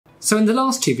So in the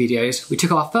last two videos, we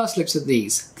took our first looks at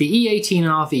these, the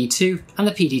E18R v2 and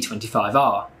the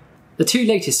PD25R, the two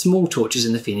latest small torches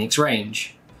in the Fenix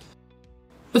range.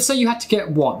 But say you had to get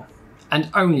one,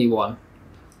 and only one.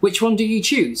 Which one do you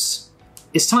choose?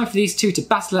 It's time for these two to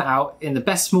battle it out in the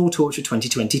best small torch of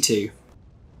 2022.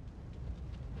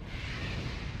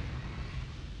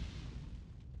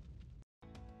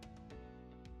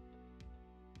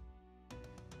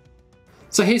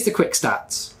 So here's the quick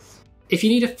stats. If you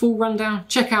need a full rundown,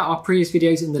 check out our previous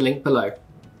videos in the link below.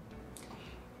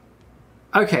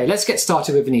 Okay, let's get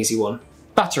started with an easy one.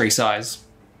 Battery size.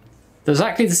 They're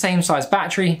exactly the same size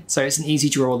battery, so it's an easy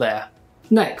draw there.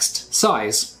 Next,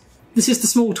 size. This is the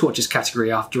small torches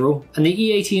category after all, and the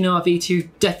E18R v2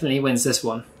 definitely wins this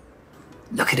one.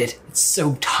 Look at it, it's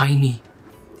so tiny.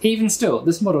 Even still,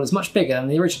 this model is much bigger than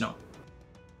the original.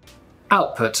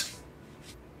 Output.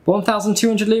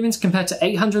 1200 lumens compared to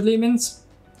 800 lumens?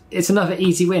 It's another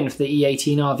easy win for the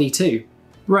E18R v2.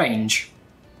 Range.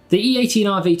 The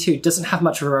E18R v2 doesn't have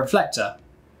much of a reflector,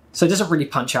 so it doesn't really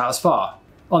punch out as far.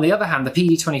 On the other hand, the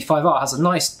PD25R has a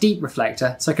nice deep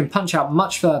reflector, so it can punch out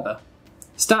much further.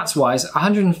 Stats wise,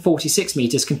 146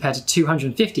 meters compared to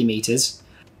 250 meters.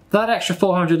 That extra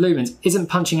 400 lumens isn't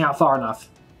punching out far enough.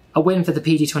 A win for the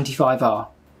PD25R.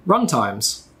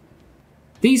 Runtimes.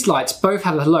 These lights both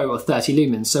have a low of 30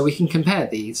 lumens, so we can compare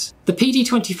these. The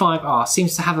PD25R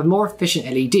seems to have a more efficient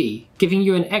LED, giving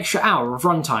you an extra hour of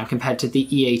runtime compared to the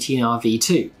E18R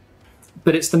v2.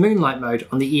 But it's the moonlight mode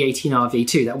on the E18R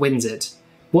v2 that wins it.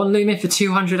 1 lumen for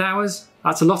 200 hours?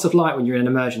 That's a lot of light when you're in an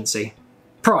emergency.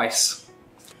 Price.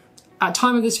 At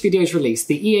time of this video's release,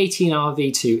 the E18R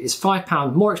v2 is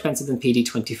 £5 more expensive than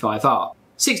PD25R.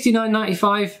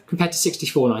 £69.95 compared to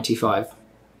 £64.95.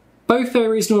 Both very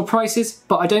reasonable prices,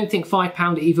 but I don't think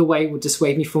 £5 either way would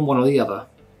dissuade me from one or the other.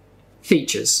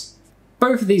 Features.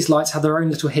 Both of these lights have their own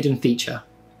little hidden feature.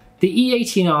 The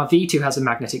E18R v2 has a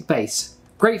magnetic base,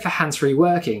 great for hands-free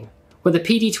working, where the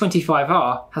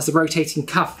PD25R has the rotating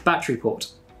cuff battery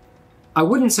port. I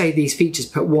wouldn't say these features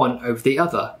put one over the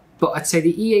other, but I'd say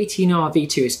the E18R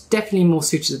v2 is definitely more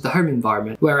suited to the home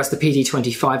environment, whereas the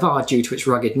PD25R, due to its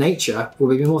rugged nature, will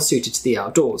be more suited to the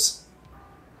outdoors.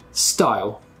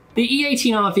 Style. The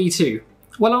E18R v2.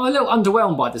 Well, I'm a little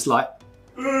underwhelmed by this light.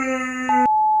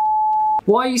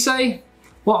 Why, you say?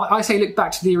 Well, I say look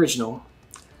back to the original.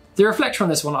 The reflector on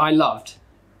this one I loved.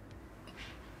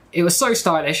 It was so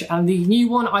stylish, and the new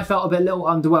one I felt a little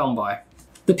underwhelmed by.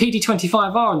 The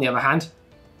PD25R, on the other hand,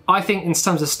 I think in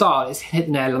terms of style it's hit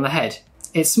the nail on the head.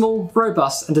 It's small,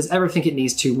 robust, and does everything it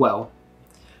needs to well.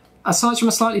 Aside from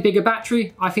a slightly bigger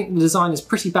battery, I think the design is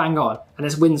pretty bang on, and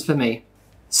it wins for me.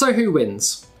 So who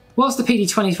wins? Whilst the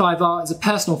PD25R is a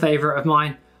personal favourite of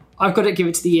mine, I've got to give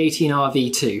it to the E18R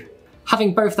v2.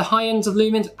 Having both the high ends of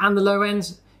lumens and the low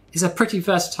ends is a pretty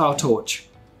versatile torch.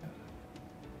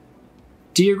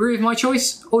 Do you agree with my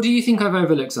choice, or do you think I've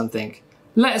overlooked something?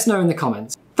 Let us know in the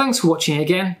comments. Thanks for watching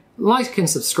again, like and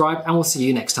subscribe, and we'll see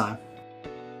you next time.